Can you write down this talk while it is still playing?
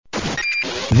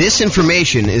This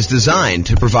information is designed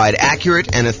to provide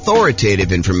accurate and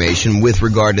authoritative information with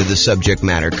regard to the subject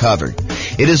matter covered.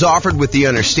 It is offered with the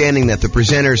understanding that the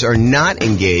presenters are not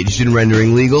engaged in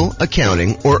rendering legal,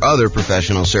 accounting, or other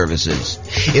professional services.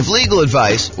 If legal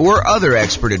advice or other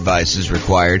expert advice is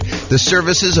required, the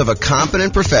services of a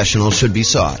competent professional should be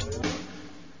sought.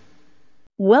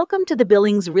 Welcome to the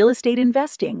Billings Real Estate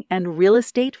Investing and Real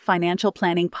Estate Financial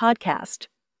Planning Podcast.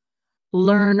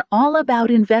 Learn all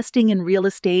about investing in real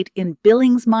estate in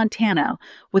Billings, Montana,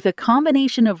 with a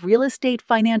combination of real estate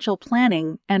financial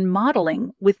planning and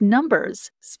modeling with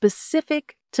numbers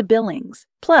specific to Billings,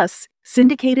 plus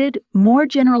syndicated, more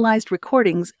generalized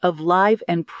recordings of live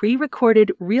and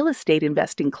pre-recorded real estate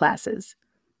investing classes.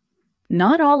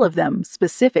 Not all of them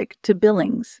specific to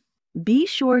Billings. Be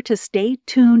sure to stay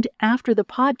tuned after the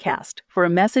podcast for a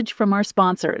message from our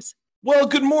sponsors. Well,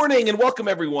 good morning and welcome,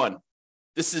 everyone.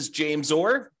 This is James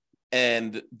Orr,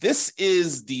 and this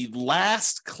is the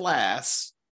last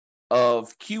class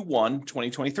of Q1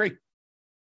 2023.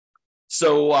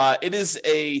 So it is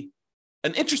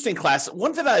an interesting class,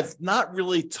 one that I've not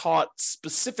really taught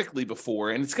specifically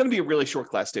before, and it's going to be a really short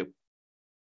class too.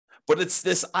 But it's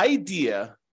this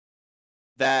idea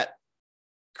that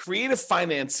creative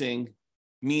financing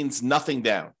means nothing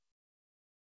down.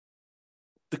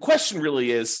 The question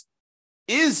really is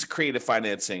creative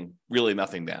financing really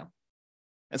nothing down?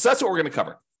 And so that's what we're going to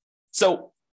cover.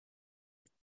 So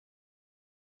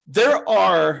there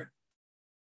are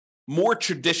more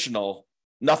traditional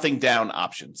nothing down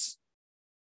options.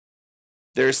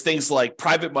 There's things like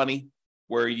private money,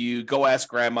 where you go ask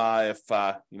grandma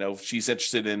if she's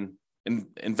interested in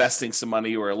investing some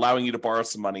money or allowing you to borrow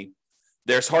some money.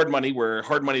 There's hard money, where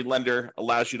hard money lender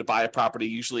allows you to buy a property,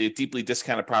 usually a deeply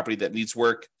discounted property that needs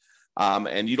work.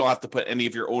 And you don't have to put any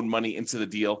of your own money into the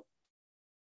deal.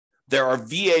 There are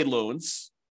VA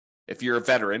loans, if you're a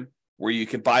veteran, where you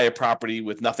can buy a property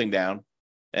with nothing down.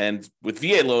 And with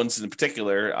VA loans in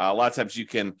particular, a lot of times you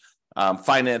can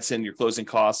finance in your closing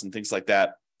costs and things like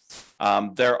that.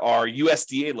 There are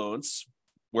USDA loans,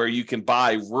 where you can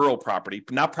buy rural property,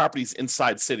 not properties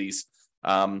inside cities.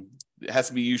 It has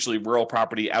to be usually rural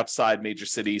property outside major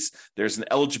cities. There's an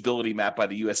eligibility map by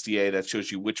the USDA that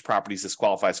shows you which properties this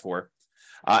qualifies for.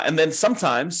 And then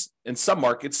sometimes in some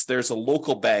markets, there's a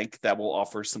local bank that will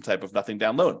offer some type of nothing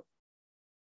down loan.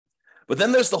 But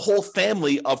then there's the whole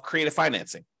family of creative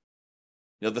financing.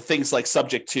 The things like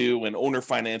subject to and owner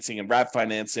financing and wrap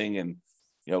financing and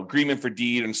agreement for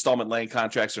deed, installment land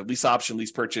contracts, or lease option,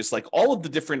 lease purchase, like all of the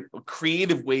different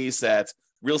creative ways that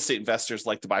real estate investors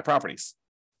like to buy properties.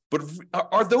 But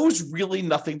are those really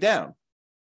nothing down?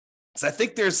 So I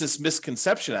think there's this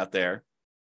misconception out there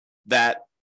that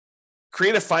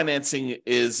creative financing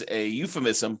is a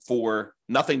euphemism for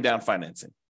nothing down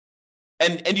financing.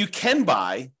 And you can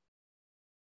buy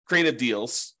creative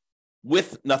deals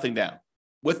with nothing down,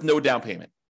 with no down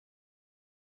payment.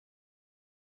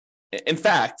 In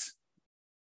fact,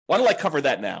 why don't I cover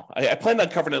that now? I plan on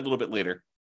covering it a little bit later,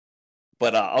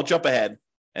 but I'll jump ahead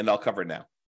and I'll cover it now.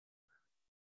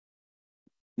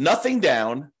 Nothing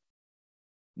down,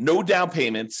 no down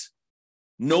payments,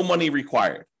 no money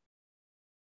required.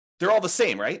 They're all the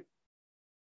same, right?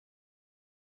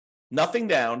 Nothing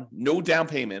down, no down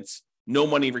payments, no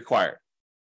money required.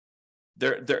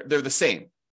 They're the same.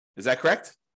 Is that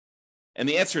correct? And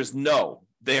the answer is no,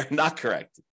 they are not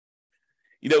correct.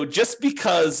 Just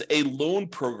because a loan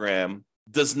program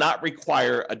does not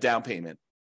require a down payment,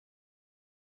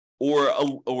 or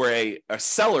a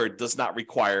seller does not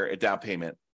require a down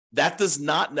payment, that does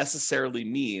not necessarily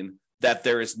mean that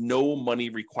there is no money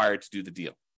required to do the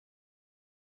deal.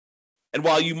 And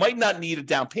while you might not need a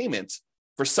down payment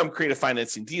for some creative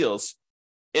financing deals,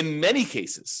 in many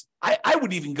cases, I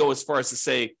would even go as far as to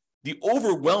say the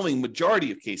overwhelming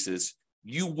majority of cases,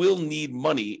 you will need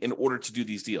money in order to do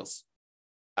these deals.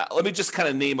 Let me just kind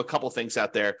of name a couple things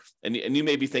out there, and you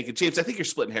may be thinking, James, I think you're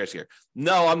splitting hairs here.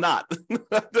 No, I'm not.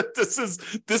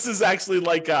 This is actually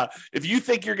like if you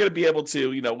think you're going to be able to,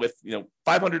 with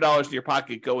 $500 in your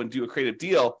pocket, go and do a creative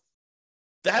deal,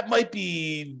 that might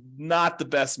be not the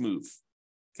best move.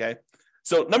 Okay,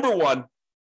 so number one,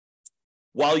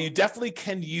 while you definitely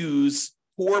can use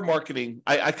poor marketing,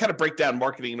 I kind of break down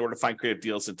marketing in order to find creative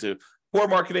deals into poor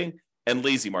marketing and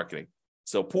lazy marketing.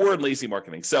 So poor and lazy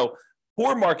marketing. So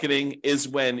poor marketing is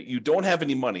when you don't have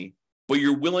any money, but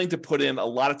you're willing to put in a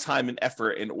lot of time and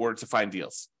effort in order to find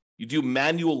deals. You do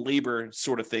manual labor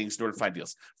sort of things in order to find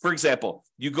deals. For example,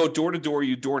 you go door to door,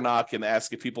 you door knock and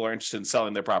ask if people are interested in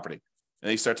selling their property. And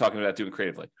you start talking about doing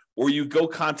creatively. Or you go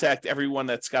contact everyone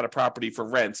that's got a property for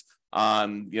rent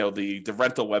on the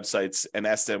rental websites and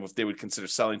ask them if they would consider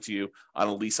selling to you on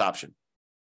a lease option.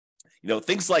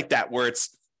 Things like that, where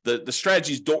it's the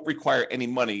strategies don't require any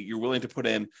money. You're willing to put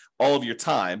in all of your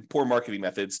time, poor marketing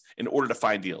methods, in order to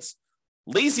find deals.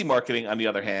 Lazy marketing, on the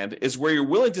other hand, is where you're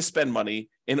willing to spend money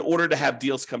in order to have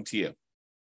deals come to you.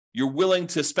 You're willing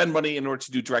to spend money in order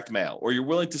to do direct mail, or you're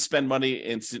willing to spend money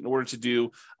in order to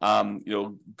do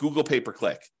Google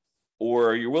pay-per-click,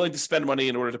 or you're willing to spend money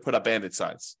in order to put up bandit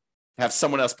signs, have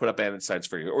someone else put up bandit signs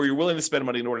for you, or you're willing to spend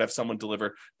money in order to have someone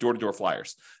deliver door-to-door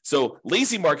flyers. So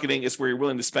lazy marketing is where you're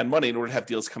willing to spend money in order to have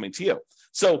deals coming to you.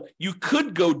 So you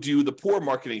could go do the poor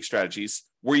marketing strategies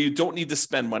where you don't need to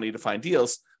spend money to find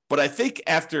deals. But I think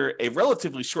after a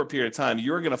relatively short period of time,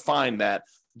 you're going to find that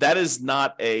is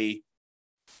not a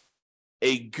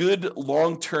good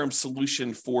long-term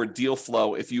solution for deal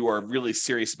flow if you are really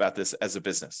serious about this as a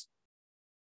business.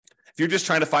 If you're just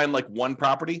trying to find like one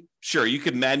property, sure, you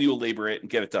could manual labor it and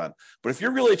get it done. But if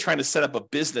you're really trying to set up a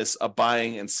business of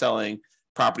buying and selling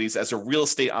properties as a real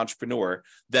estate entrepreneur,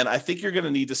 then I think you're going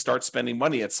to need to start spending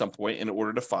money at some point in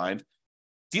order to find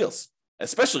deals,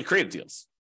 especially creative deals.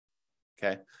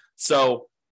 Okay. So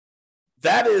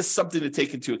that is something to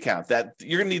take into account, that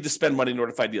you're going to need to spend money in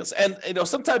order to find deals. And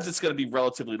sometimes it's going to be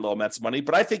relatively low amounts of money,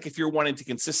 but I think if you're wanting to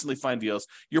consistently find deals,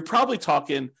 you're probably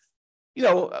talking,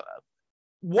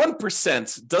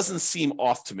 1% doesn't seem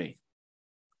off to me.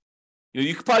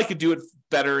 You probably could do it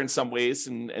better in some ways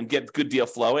and get good deal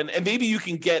flow. And maybe you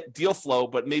can get deal flow,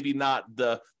 but maybe not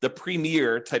the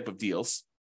premier type of deals.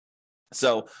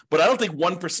 So, but I don't think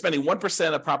spending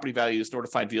 1% of property values in order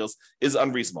to find deals is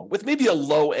unreasonable, with maybe a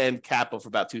low end cap of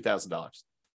about $2,000.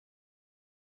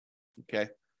 Okay.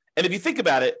 And if you think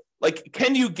about it, like,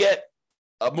 can you get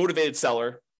a motivated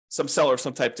seller, some seller of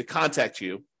some type, to contact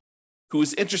you who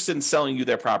is interested in selling you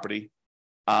their property?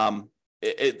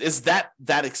 Is that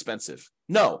expensive?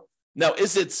 No. Now,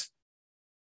 is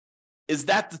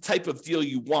that the type of deal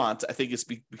you want? I think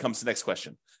becomes the next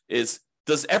question.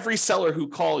 Does every seller who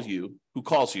calls you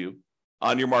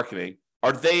on your marketing,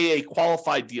 are they a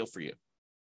qualified deal for you?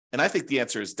 And I think the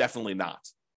answer is definitely not.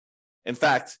 In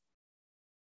fact,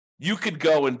 you could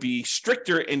go and be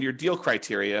stricter in your deal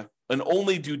criteria and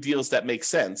only do deals that make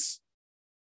sense.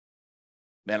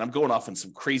 Man, I'm going off on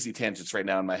some crazy tangents right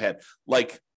now in my head.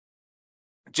 Like,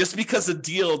 just because a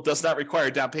deal does not require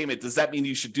a down payment, does that mean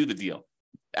you should do the deal?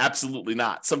 Absolutely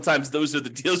not. Sometimes those are the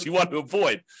deals you want to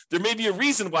avoid. There may be a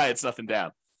reason why it's nothing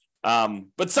down.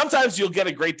 But sometimes you'll get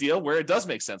a great deal where it does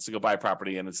make sense to go buy a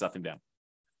property and it's nothing down.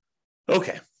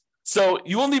 Okay. So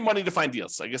you will need money to find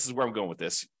deals, I guess is where I'm going with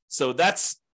this. So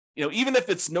that's, even if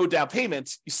it's no down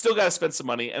payment, you still got to spend some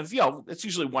money. And, it's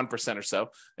usually 1% or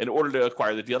so in order to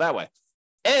acquire the deal that way.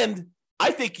 And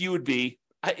I think you would be,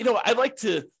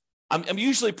 I'm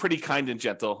usually pretty kind and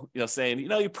gentle, saying,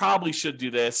 you probably should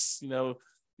do this,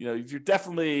 you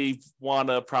definitely want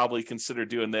to probably consider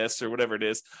doing this or whatever it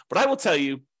is. But I will tell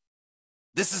you,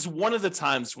 this is one of the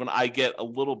times when I get a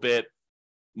little bit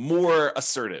more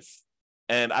assertive.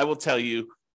 And I will tell you,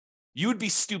 you would be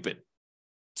stupid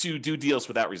to do deals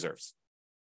without reserves.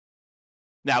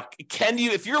 Now, can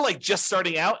you, if you're like just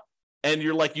starting out and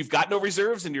you're like, you've got no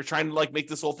reserves and you're trying to like make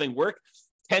this whole thing work,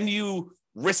 can you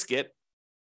risk it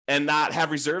and not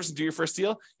have reserves and do your first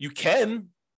deal? You can.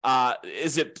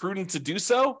 Is it prudent to do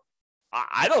so?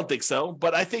 I don't think so,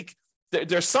 but I think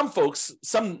there's some folks,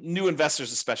 some new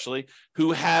investors especially,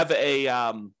 who have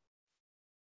their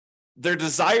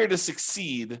desire to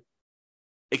succeed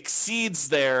exceeds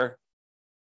their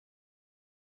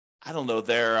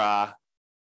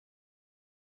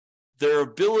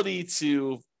ability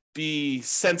to be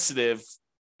sensitive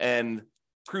and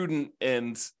prudent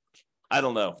and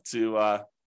to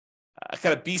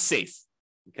kind of be safe.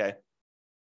 Okay.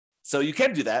 So you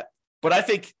can do that, but I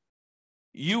think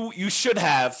you should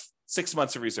have 6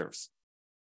 months of reserves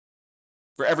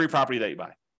for every property that you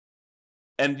buy.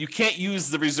 And you can't use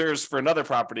the reserves for another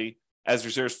property as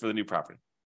reserves for the new property.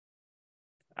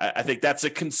 I think that's a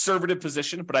conservative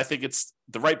position, but I think it's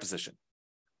the right position.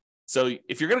 So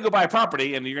if you're going to go buy a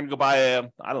property and you're going to go buy a,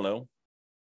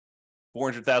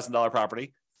 $400,000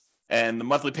 property, and the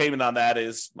monthly payment on that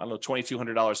is,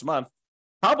 $2,200 a month,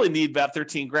 probably need about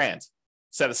 $13,000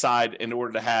 set aside in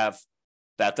order to have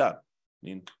that done.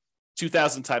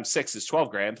 2,000 times 6 is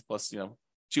 $12,000 plus,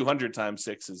 200 times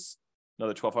 6 is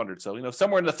another 1,200. So,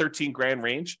 somewhere in the $13,000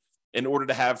 range in order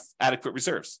to have adequate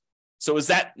reserves. So is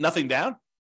that nothing down?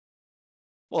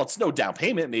 Well, it's no down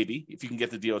payment, maybe, if you can get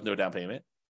the deal with no down payment.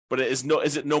 But is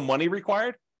it no money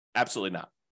required? Absolutely not.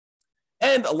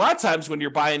 And a lot of times when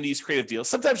you're buying these creative deals,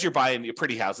 sometimes you're buying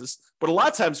pretty houses, but a lot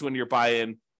of times when you're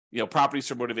buying properties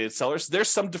for motivated sellers, there's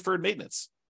some deferred maintenance.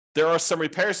 There are some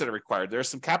repairs that are required. There are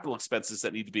some capital expenses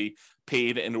that need to be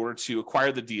paid in order to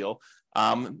acquire the deal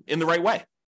in the right way.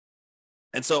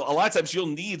 And so a lot of times you'll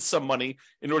need some money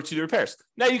in order to do repairs.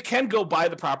 Now you can go buy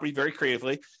the property very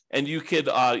creatively, and you could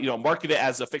market it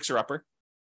as a fixer-upper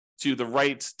to the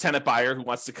right tenant buyer who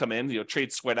wants to come in,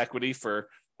 trade sweat equity for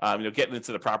getting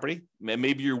into the property. And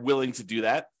maybe you're willing to do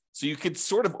that. So you could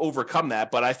sort of overcome that.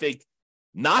 But I think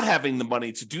not having the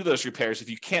money to do those repairs, if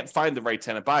you can't find the right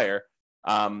tenant buyer,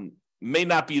 may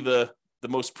not be the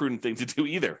most prudent thing to do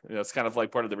either. It's kind of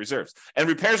like part of the reserves. And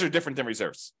repairs are different than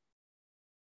reserves.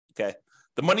 Okay.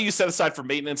 The money you set aside for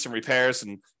maintenance and repairs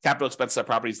and capital expenses on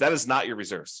properties, that is not your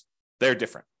reserves. They're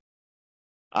different.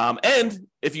 And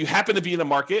if you happen to be in a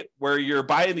market where you're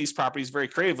buying these properties very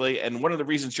creatively, and one of the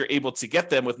reasons you're able to get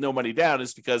them with no money down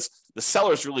is because the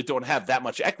sellers really don't have that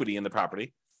much equity in the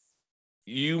property,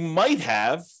 you might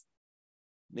have,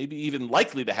 maybe even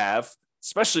likely to have,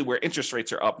 especially where interest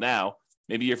rates are up now,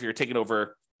 maybe if you're taking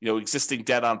over existing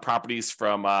debt on properties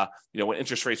from when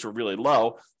interest rates were really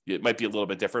low, it might be a little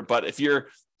bit different. But if you're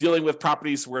dealing with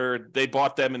properties where they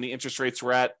bought them and the interest rates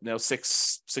were at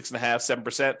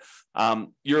 6.5%,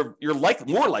 7%, you're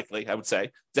more likely, I would say,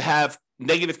 to have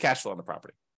negative cash flow on the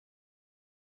property.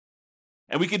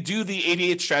 And we could do the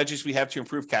 88 strategies we have to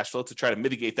improve cash flow to try to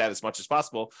mitigate that as much as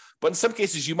possible. But in some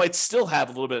cases, you might still have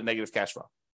a little bit of negative cash flow,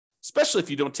 especially if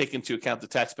you don't take into account the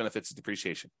tax benefits of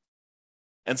depreciation.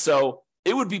 And so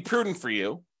it would be prudent for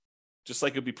you, just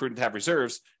like it would be prudent to have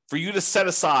reserves, for you to set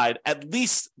aside at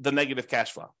least the negative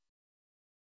cash flow.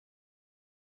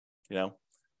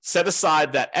 Set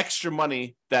aside that extra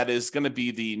money that is going to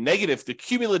be the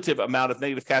cumulative amount of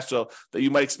negative cash flow that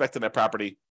you might expect in that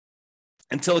property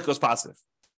until it goes positive.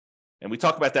 And we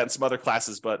talk about that in some other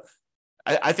classes, but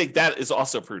I think that is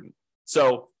also prudent.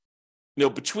 So,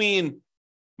 between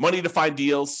money to find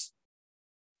deals,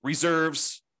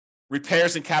 reserves,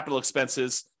 repairs and capital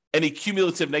expenses, any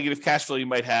cumulative negative cash flow you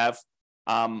might have,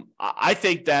 I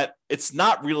think that it's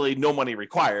not really no money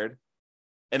required,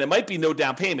 and it might be no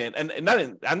down payment. And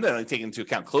I'm not taking into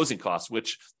account closing costs,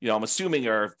 which I'm assuming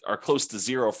are close to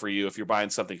zero for you if you're buying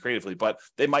something creatively, but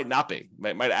they might not be.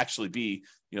 Might actually be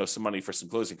some money for some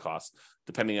closing costs,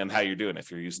 depending on how you're doing.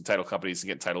 If you're using title companies to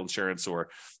get title insurance, or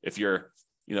if you're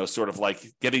sort of like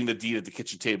getting the deed at the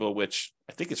kitchen table, which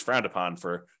I think is frowned upon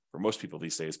for most people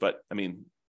these days. But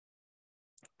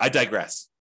I digress.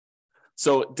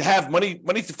 So to have money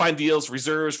to find deals,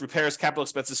 reserves, repairs, capital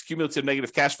expenses, cumulative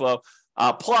negative cash flow,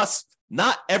 plus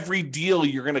not every deal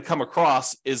you're going to come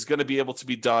across is going to be able to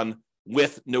be done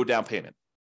with no down payment.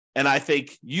 And I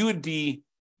think you would be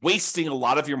wasting a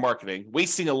lot of your marketing,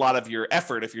 wasting a lot of your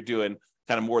effort if you're doing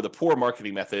kind of more of the poor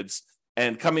marketing methods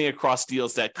and coming across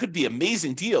deals that could be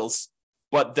amazing deals,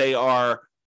 but they are,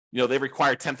 they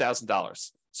require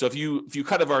 $10,000. So if you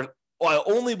kind of are, I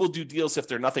only will do deals if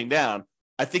they're nothing down,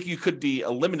 I think you could be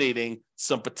eliminating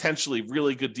some potentially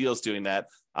really good deals doing that.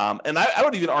 And I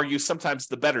would even argue sometimes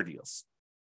the better deals.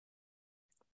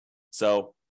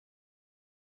 So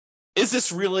is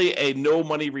this really a no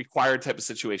money required type of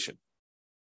situation?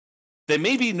 They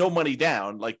may be no money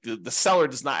down, like the seller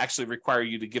does not actually require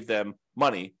you to give them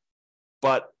money,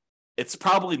 but it's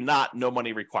probably not no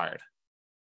money required.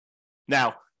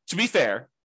 Now, to be fair,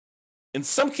 in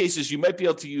some cases, you might be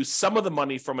able to use some of the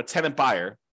money from a tenant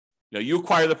buyer. You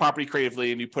acquire the property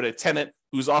creatively and you put a tenant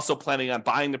who's also planning on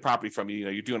buying the property from you.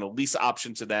 You're doing a lease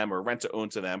option to them or rent to own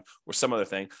to them or some other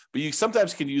thing. But you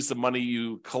sometimes can use the money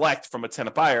you collect from a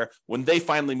tenant buyer when they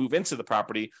finally move into the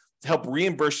property to help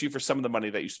reimburse you for some of the money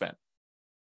that you spent.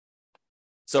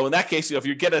 So in that case, if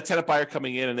you get a tenant buyer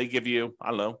coming in and they give you,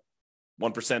 1%, 2%,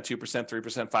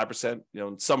 3%, 5%,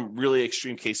 in some really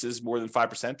extreme cases, more than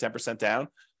 5%, 10% down,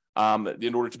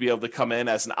 in order to be able to come in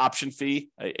as an option fee,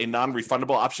 a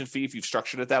non-refundable option fee if you've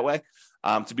structured it that way,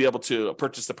 to be able to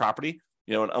purchase the property.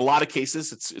 In a lot of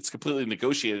cases, it's completely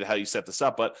negotiated how you set this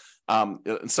up, but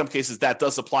in some cases that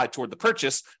does apply toward the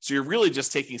purchase. So you're really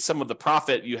just taking some of the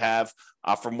profit you have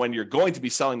from when you're going to be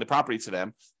selling the property to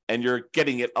them, and you're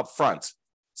getting it up front.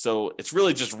 So it's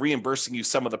really just reimbursing you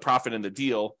some of the profit in the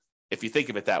deal, if you think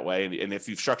of it that way, and if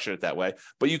you've structured it that way.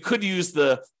 But you could use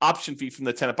the option fee from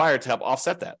the tenant buyer to help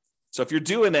offset that. So if you're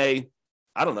doing a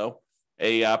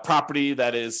property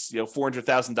that is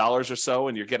 $400,000 or so,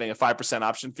 and you're getting a 5%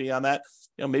 option fee on that,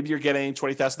 maybe you're getting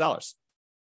 $20,000,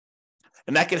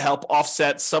 and that can help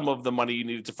offset some of the money you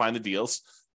needed to find the deals.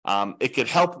 It could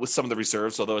help with some of the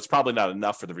reserves, although it's probably not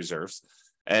enough for the reserves,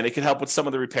 and it can help with some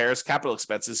of the repairs, capital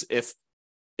expenses, if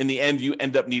in the end you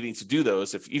end up needing to do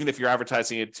those. Even if you're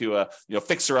advertising it to a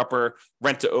fixer upper,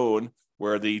 rent to own,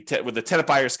 where the tenant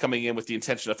buyer is coming in with the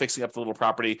intention of fixing up the little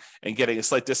property and getting a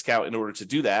slight discount in order to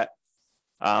do that.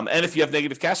 And if you have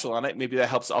negative cash flow on it, maybe that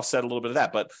helps offset a little bit of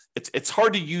that. But it's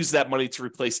hard to use that money to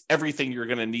replace everything you're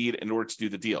going to need in order to do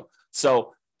the deal.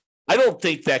 So I don't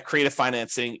think that creative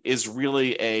financing is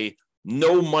really a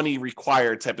no money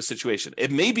required type of situation.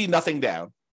 It may be nothing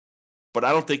down, but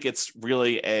I don't think it's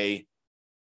really a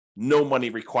no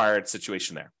money required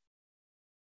situation there.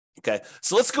 Okay,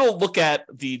 so let's go look at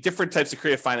the different types of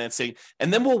creative financing,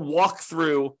 and then we'll walk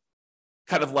through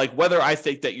kind of like whether I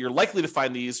think that you're likely to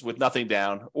find these with nothing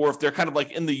down, or if they're kind of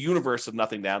like in the universe of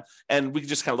nothing down, and we can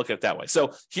just kind of look at it that way.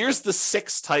 So here's the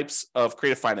 6 types of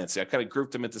creative financing. I kind of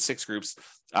grouped them into 6 groups.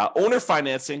 Owner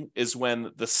financing is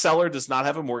when the seller does not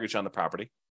have a mortgage on the property.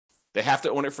 They have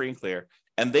to own it free and clear,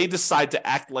 and they decide to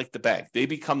act like the bank. They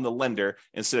become the lender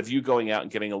instead of you going out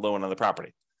and getting a loan on the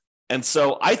property. And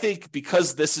so I think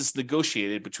because this is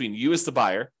negotiated between you as the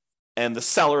buyer and the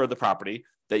seller of the property,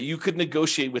 that you could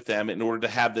negotiate with them in order to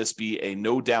have this be a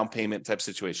no down payment type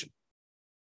situation.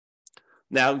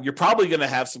 Now, you're probably going to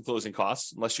have some closing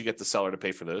costs unless you get the seller to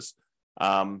pay for those.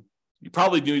 You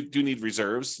probably do need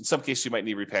reserves. In some cases, you might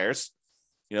need repairs,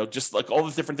 just like all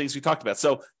the different things we talked about.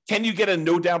 So can you get a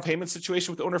no down payment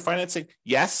situation with owner financing?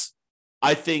 Yes.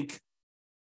 I think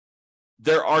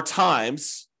there are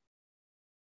times,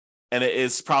 and it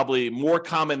is probably more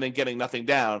common than getting nothing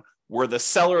down, where the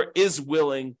seller is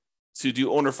willing to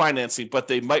do owner financing, but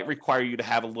they might require you to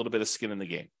have a little bit of skin in the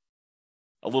game,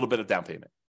 a little bit of down payment.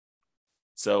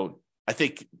 So I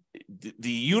think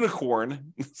the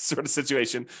unicorn sort of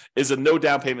situation is a no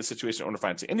down payment situation, owner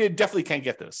financing, and you definitely can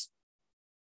get this.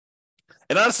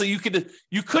 And honestly, you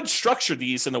could structure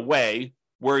these in a way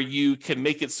where you can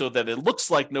make it so that it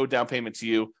looks like no down payment to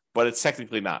you, but it's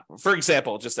technically not. For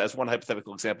example, just as one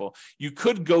hypothetical example, you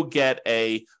could go get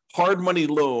a hard money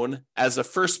loan as a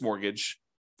first mortgage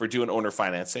for doing owner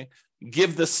financing,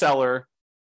 give the seller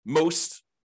most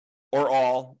or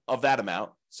all of that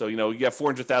amount. So, you have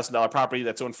 $400,000 property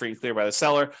that's owned free and clear by the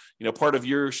seller. Part of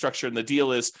your structure in the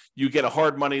deal is you get a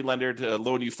hard money lender to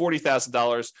loan you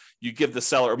 $40,000. You give the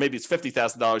seller, or maybe it's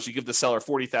 $50,000. You give the seller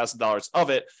 $40,000 of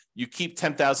it. You keep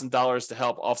 $10,000 to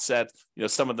help offset,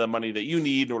 some of the money that you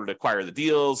need in order to acquire the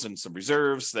deals and some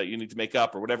reserves that you need to make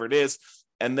up or whatever it is.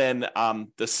 And then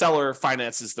the seller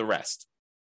finances the rest.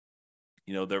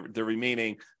 The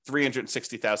remaining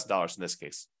 $360,000 in this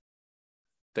case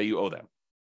that you owe them.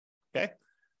 Okay.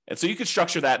 And so you could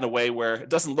structure that in a way where it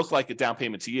doesn't look like a down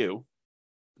payment to you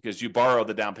because you borrow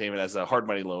the down payment as a hard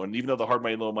money loan. And even though the hard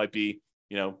money loan might be,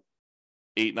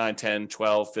 8, 9, 10,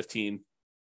 12, 15,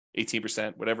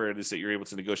 18%, whatever it is that you're able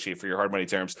to negotiate for your hard money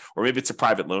terms, or maybe it's a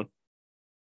private loan.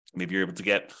 Maybe you're able to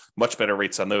get much better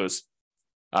rates on those.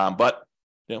 But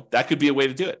that could be a way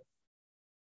to do it.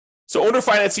 So owner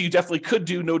financing, you definitely could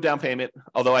do no down payment,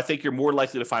 although I think you're more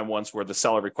likely to find ones where the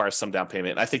seller requires some down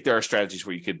payment. And I think there are strategies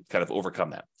where you could kind of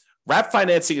overcome that. Wrap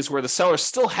financing is where the seller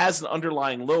still has an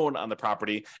underlying loan on the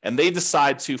property, and they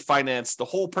decide to finance the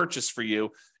whole purchase for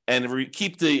you and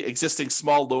keep the existing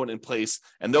small loan in place,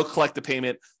 and they'll collect the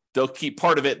payment. They'll keep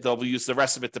part of it. They'll use the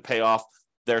rest of it to pay off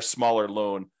their smaller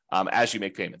loan as you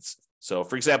make payments. So,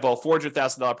 for example,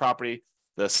 $400,000 property,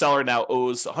 the seller now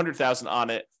owes $100,000 on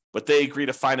it, but they agree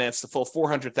to finance the full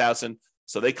 $400,000.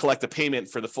 So they collect the payment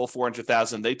for the full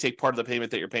 $400,000. They take part of the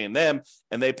payment that you're paying them,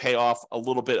 and they pay off a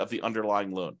little bit of the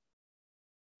underlying loan.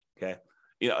 Okay.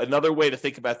 Another way to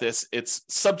think about this, it's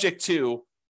subject to,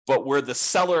 but where the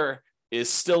seller is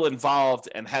still involved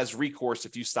and has recourse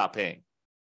if you stop paying.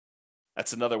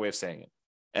 That's another way of saying it.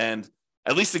 And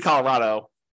at least in Colorado,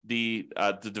 the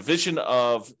division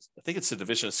of, I think it's the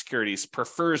Division of Securities,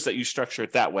 prefers that you structure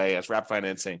it that way as wrap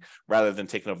financing rather than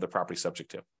taking over the property subject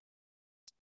to.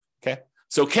 Okay.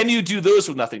 So can you do those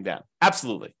with nothing down?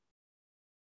 Absolutely.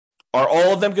 Are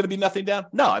all of them going to be nothing down?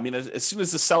 No. I mean, as soon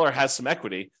as the seller has some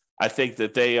equity, I think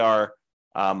that they are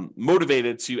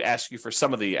motivated to ask you for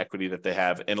some of the equity that they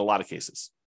have in a lot of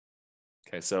cases.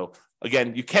 Okay. So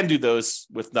again, you can do those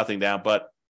with nothing down, but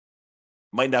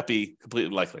might not be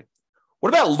completely likely. What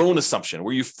about loan assumption,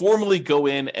 where you formally go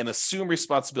in and assume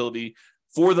responsibility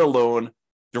for the loan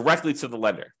directly to the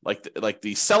lender? Like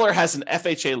the seller has an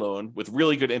FHA loan with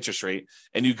really good interest rate,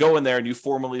 and you go in there and you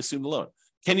formally assume the loan.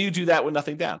 Can you do that with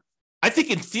nothing down? I think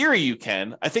in theory you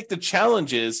can. I think the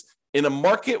challenge is in a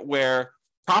market where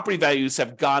property values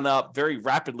have gone up very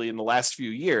rapidly in the last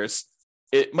few years,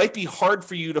 it might be hard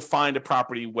for you to find a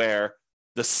property where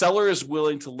the seller is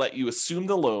willing to let you assume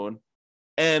the loan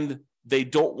and they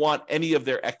don't want any of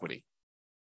their equity.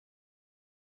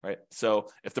 right? So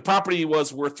if the property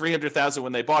was worth $300,000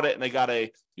 when they bought it and they got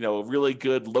a really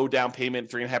good low down payment,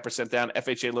 3.5% down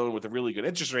FHA loan with a really good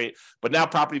interest rate, but now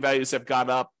property values have gone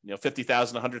up, $50,000,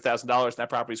 $100,000, and that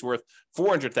property's worth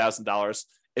 $400,000.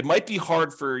 It might be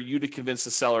hard for you to convince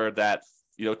the seller that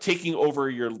taking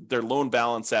over their loan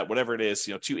balance at whatever it is,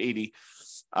 280,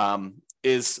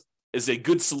 is a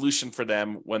good solution for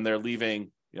them when they're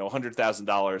leaving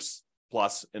 $100,000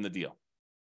 plus in the deal.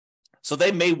 So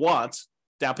they may want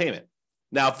down payment.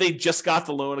 Now, if they just got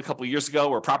the loan a couple of years ago,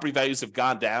 where property values have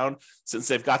gone down since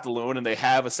they've got the loan and they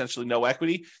have essentially no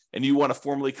equity, and you want to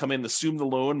formally come in, assume the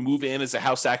loan, move in as a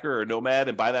house hacker or a nomad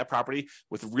and buy that property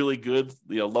with really good,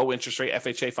 low interest rate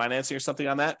FHA financing or something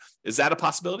on that, is that a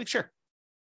possibility? Sure.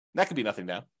 That could be nothing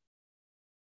down.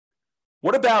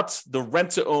 What about the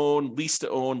rent-to-own,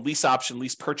 lease option,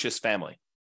 lease purchase family,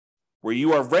 where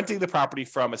you are renting the property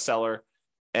from a seller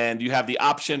and you have the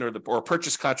option or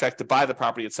purchase contract to buy the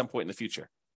property at some point in the future?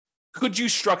 Could you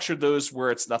structure those where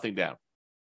it's nothing down?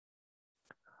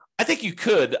 I think you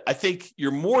could. I think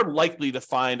you're more likely to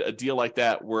find a deal like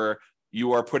that where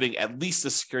you are putting at least a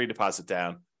security deposit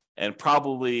down and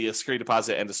probably a security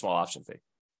deposit and a small option fee.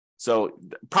 So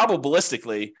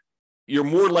probabilistically, you're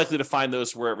more likely to find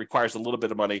those where it requires a little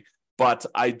bit of money. But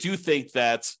I do think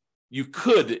that you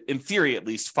could, in theory at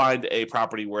least, find a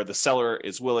property where the seller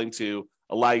is willing to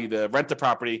allow you to rent the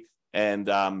property and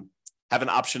have an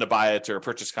option to buy it or a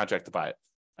purchase contract to buy it.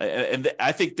 And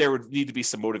I think there would need to be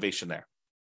some motivation there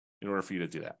in order for you to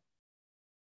do that.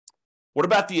 What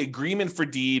about the agreement for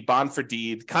deed, bond for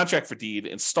deed, contract for deed,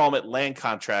 installment land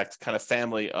contract kind of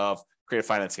family of creative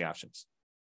financing options?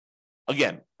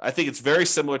 Again, I think it's very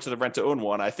similar to the rent-to-own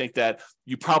one. I think that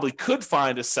you probably could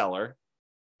find a seller,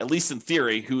 at least in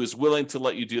theory, who is willing to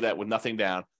let you do that with nothing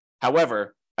down.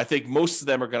 However, I think most of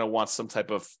them are going to want some type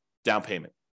of down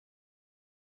payment.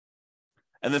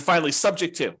 And then finally,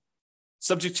 subject to.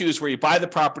 Subject to is where you buy the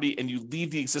property and you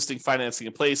leave the existing financing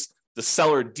in place. The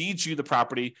seller deeds you the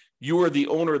property. You are the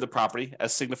owner of the property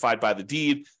as signified by the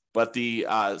deed, but the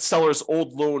seller's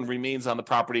old loan remains on the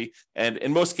property. And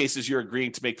in most cases, you're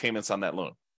agreeing to make payments on that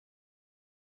loan.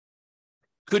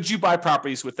 Could you buy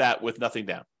properties with that with nothing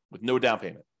down, with no down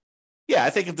payment? Yeah, I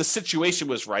think if the situation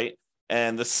was right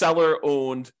and the seller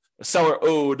owed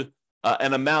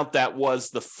an amount that was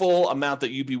the full amount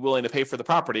that you'd be willing to pay for the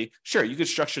property, sure, you could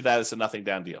structure that as a nothing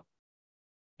down deal.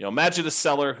 Imagine a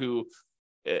seller who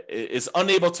is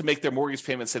unable to make their mortgage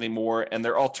payments anymore, and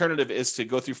their alternative is to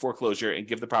go through foreclosure and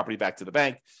give the property back to the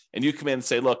bank. And you come in and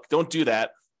say, look, don't do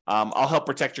that. I'll help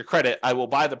protect your credit. I will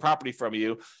buy the property from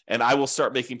you, and I will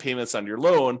start making payments on your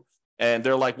loan. And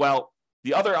they're like, well,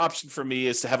 the other option for me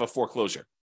is to have a foreclosure.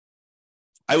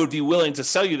 I would be willing to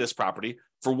sell you this property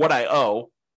for what I owe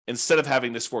instead of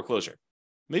having this foreclosure.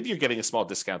 Maybe you're getting a small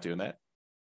discount doing that.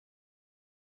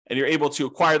 And you're able to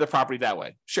acquire the property that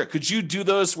way. Sure. Could you do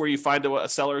those where you find a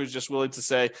seller who's just willing to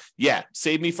say, yeah,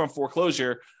 save me from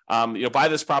foreclosure, buy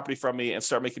this property from me and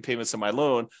start making payments on my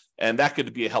loan, and that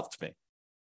could be a help to me?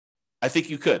 I think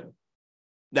you could.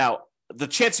 Now, the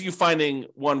chance of you finding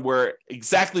one where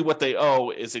exactly what they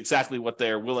owe is exactly what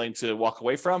they're willing to walk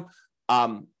away from,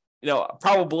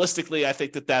 probabilistically, I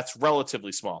think that that's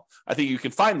relatively small. I think you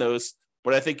can find those,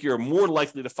 but I think you're more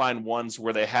likely to find ones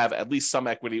where they have at least some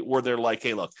equity, or they're like,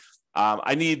 hey, look,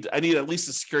 I need at least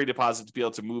a security deposit to be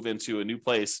able to move into a new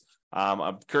place.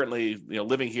 I'm currently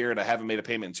living here and I haven't made a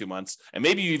payment in 2 months. And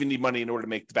maybe you even need money in order to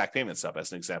make the back payments up,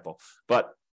 as an example.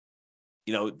 But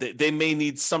they may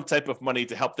need some type of money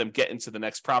to help them get into the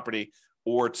next property,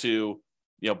 or to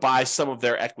buy some of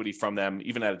their equity from them,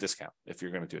 even at a discount, if you're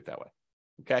going to do it that way.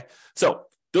 Okay, so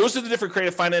those are the different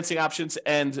creative financing options,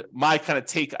 and my kind of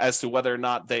take as to whether or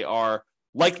not they are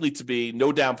likely to be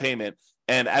no down payment.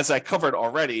 And as I covered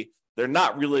already, they're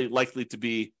not really likely to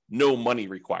be no money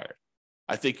required.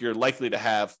 I think you're likely to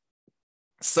have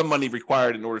some money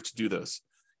required in order to do those.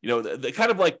 The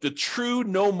kind of like the true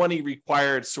no money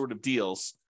required sort of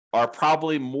deals are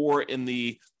probably more in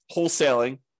the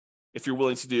wholesaling, if you're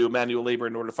willing to do manual labor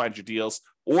in order to find your deals,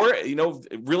 or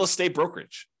real estate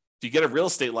brokerage. If you get a real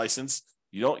estate license,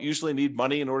 you don't usually need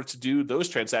money in order to do those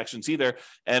transactions either.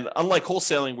 And unlike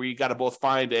wholesaling, where you got to both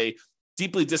find a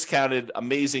deeply discounted,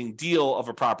 amazing deal of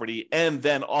a property, and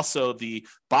then also the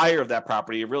buyer of that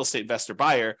property, a real estate investor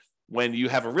buyer, when you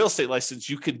have a real estate license,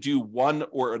 you could do one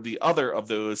or the other of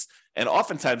those and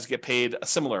oftentimes get paid a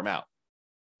similar amount.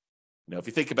 If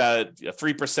you think about it,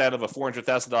 3% of a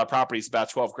 $400,000 property is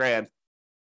about $12,000.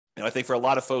 I think for a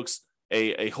lot of folks,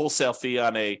 a wholesale fee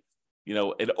on an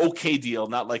okay deal,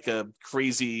 not like a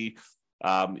crazy,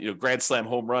 grand slam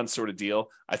home run sort of deal,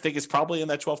 I think it's probably in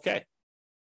that $12,000.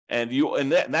 And you, in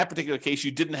that particular case,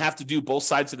 you didn't have to do both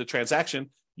sides of the transaction.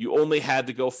 You only had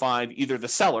to go find either the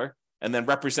seller and then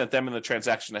represent them in the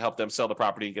transaction to help them sell the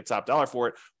property and get top dollar for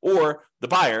it, or the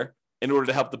buyer in order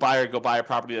to help the buyer go buy a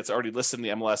property that's already listed in the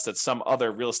MLS that some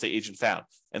other real estate agent found.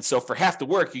 And so for half the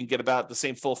work, you can get about the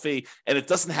same full fee, and it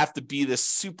doesn't have to be this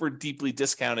super deeply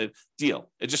discounted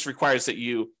deal. It just requires that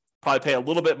you probably pay a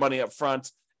little bit of money up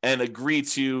front and agree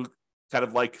to kind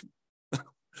of like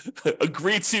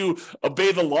agree to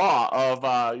obey the law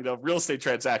of real estate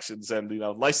transactions and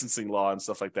licensing law and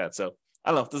stuff like that. So I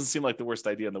don't know, it doesn't seem like the worst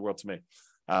idea in the world to me,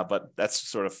 but that's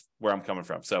sort of where I'm coming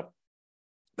from. So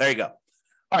there you go.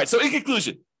 All right, so in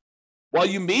conclusion, while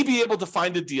you may be able to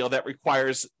find a deal that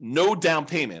requires no down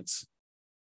payments,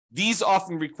 these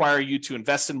often require you to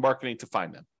invest in marketing to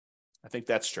find them. I think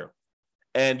that's true.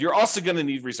 And you're also going to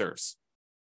need reserves.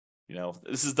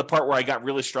 This is the part where I got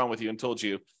really strong with you and told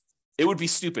you it would be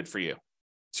stupid for you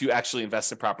to actually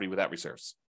invest in property without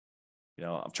reserves.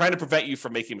 I'm trying to prevent you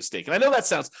from making a mistake. And I know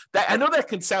that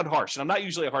can sound harsh. And I'm not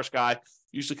usually a harsh guy,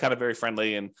 usually kind of very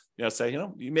friendly and, say,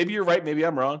 maybe you're right, maybe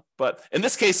I'm wrong. But in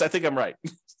this case, I think I'm right.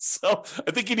 So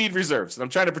I think you need reserves. And I'm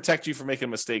trying to protect you from making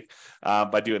a mistake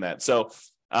by doing that. So,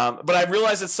 but I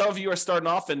realize that some of you are starting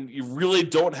off and you really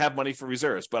don't have money for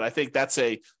reserves. But I think that's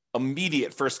a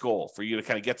immediate first goal for you to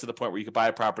kind of get to the point where you can buy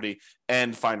a property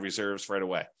and find reserves right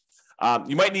away.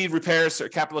 You might need repairs or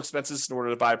capital expenses in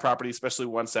order to buy a property, especially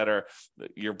ones that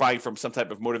you're buying from some type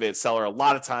of motivated seller. A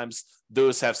lot of times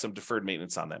those have some deferred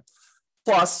maintenance on them.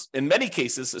 Plus, in many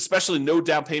cases, especially no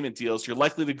down payment deals, you're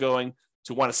likely to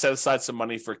want to set aside some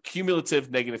money for cumulative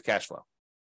negative cash flow.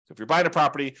 So if you're buying a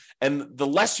property and the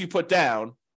less you put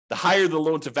down, the higher the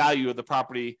loan to value of the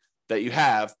property that you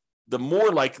have, the more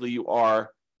likely you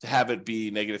are to have it be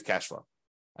negative cash flow.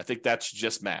 I think that's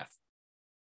just math.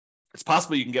 It's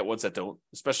possible you can get ones that don't,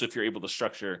 especially if you're able to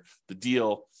structure the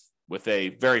deal with a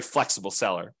very flexible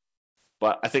seller.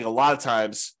 But I think a lot of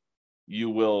times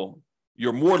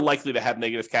you're more likely to have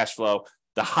negative cash flow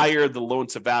the higher the loan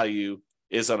to value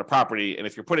is on a property. And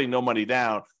if you're putting no money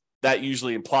down, that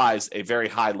usually implies a very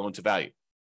high loan to value.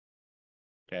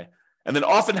 Okay. And then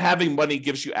often having money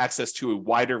gives you access to a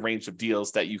wider range of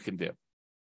deals that you can do.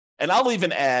 And I'll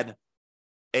even add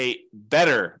a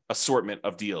better assortment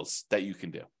of deals that you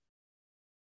can do.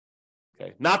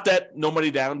 Okay. Not that no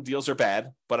money down deals are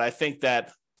bad, but I think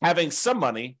that having some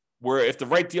money where if the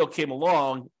right deal came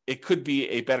along, it could be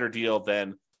a better deal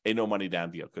than a no money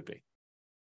down deal could be.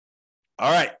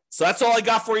 All right. So that's all I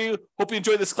got for you. Hope you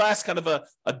enjoyed this class, kind of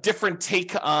a different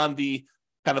take on the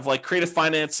kind of like creative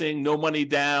financing, no money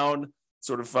down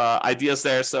sort of ideas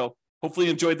there. So hopefully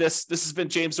you enjoyed this. This has been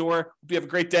James Orr. Hope you have a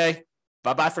great day.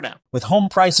 Bye-bye for now. With home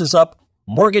prices up,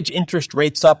 mortgage interest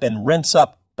rates up, and rents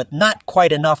up, but not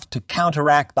quite enough to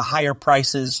counteract the higher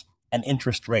prices and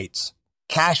interest rates.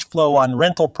 Cash flow on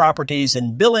rental properties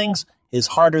and Billings is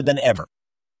harder than ever.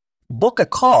 Book a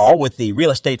call with the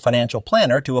Real Estate Financial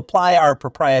Planner to apply our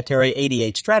proprietary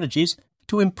 88 strategies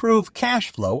to improve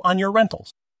cash flow on your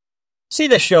rentals. See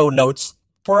the show notes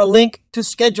for a link to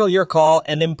schedule your call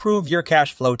and improve your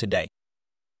cash flow today.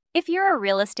 If you're a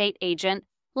real estate agent,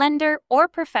 lender, or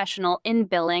professional in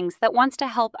Billings that wants to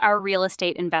help our real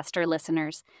estate investor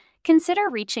listeners, consider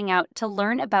reaching out to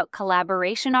learn about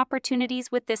collaboration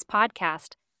opportunities with this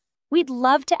podcast. We'd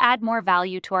love to add more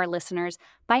value to our listeners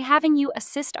by having you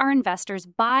assist our investors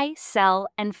buy, sell,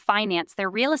 and finance their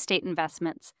real estate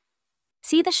investments.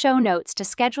 See the show notes to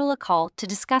schedule a call to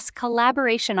discuss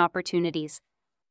collaboration opportunities.